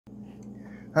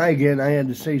Hi again. I had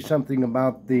to say something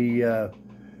about the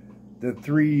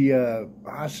three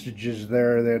hostages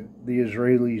there that the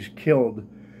Israelis killed.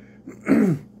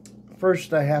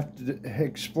 First, I have to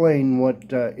explain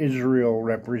what Israel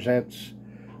represents,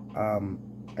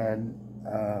 and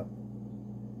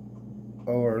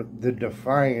or the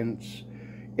defiance.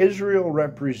 Israel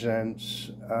represents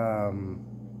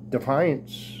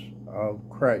defiance of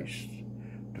Christ,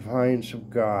 defiance of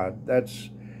God. That's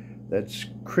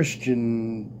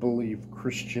Christian belief,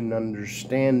 Christian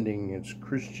understanding. It's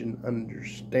Christian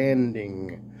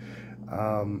understanding,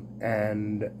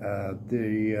 and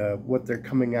what they're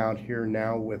coming out here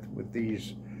now with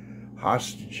these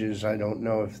hostages. I don't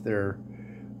know if their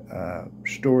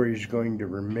story is going to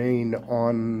remain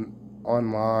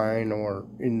online or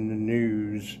in the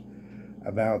news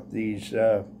about these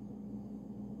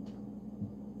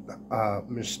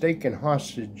mistaken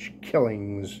hostage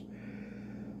killings.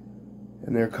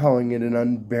 And they're calling it an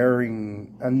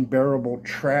unbearable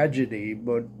tragedy,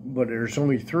 but there's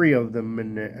only 3 of them,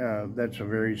 and that's a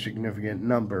very significant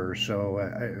number. So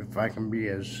if I can be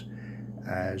as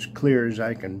clear as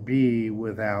I can be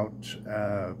without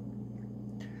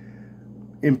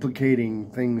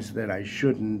implicating things that I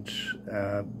shouldn't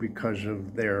because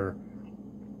of their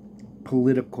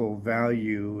political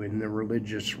value in the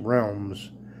religious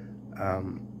realms,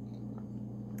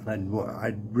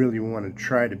 I'd really want to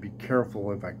try to be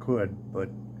careful if I could, but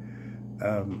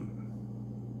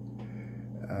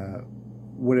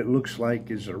what it looks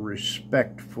like is a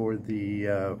respect for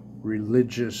the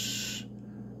religious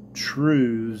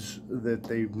truths that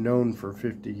they've known for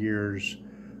 50 years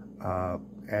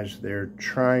as they're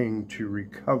trying to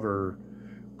recover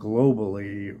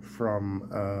globally from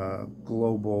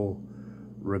global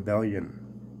rebellion.